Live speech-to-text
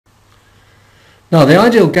Now, the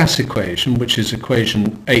ideal gas equation, which is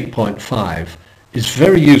equation 8.5, is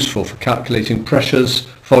very useful for calculating pressures,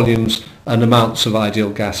 volumes and amounts of ideal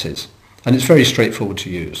gases, and it's very straightforward to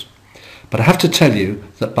use. But I have to tell you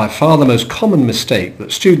that by far the most common mistake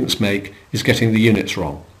that students make is getting the units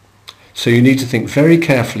wrong. So you need to think very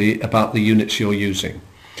carefully about the units you're using.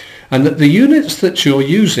 And that the units that you're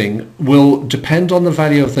using will depend on the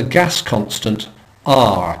value of the gas constant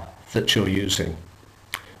R that you're using.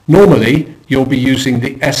 Normally, you'll be using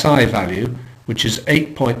the SI value, which is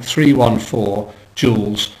 8.314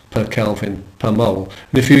 joules per Kelvin per mole.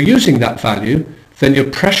 And if you're using that value, then your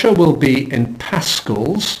pressure will be in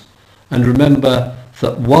pascals. And remember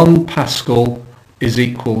that 1 pascal is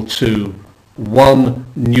equal to 1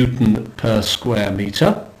 Newton per square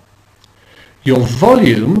metre. Your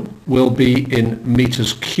volume will be in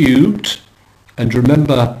meters cubed. And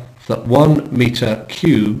remember that 1 metre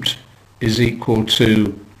cubed is equal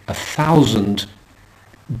to 1,000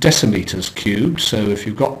 decimeters cubed. So if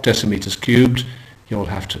you've got decimeters cubed, you'll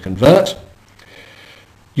have to convert.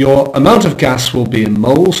 Your amount of gas will be in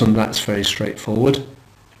moles, and that's very straightforward.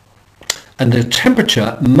 And the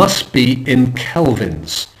temperature must be in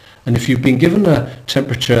kelvins. And if you've been given a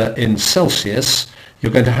temperature in Celsius,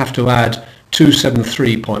 you're going to have to add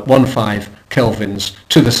 273.15 kelvins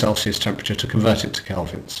to the Celsius temperature to convert it to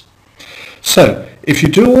kelvins. So if you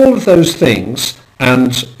do all of those things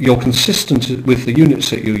and you're consistent with the units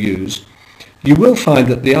that you use, you will find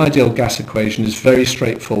that the ideal gas equation is very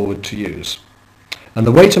straightforward to use. And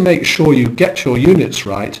the way to make sure you get your units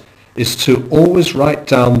right is to always write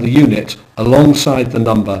down the unit alongside the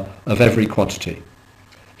number of every quantity.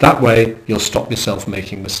 That way you'll stop yourself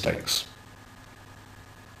making mistakes.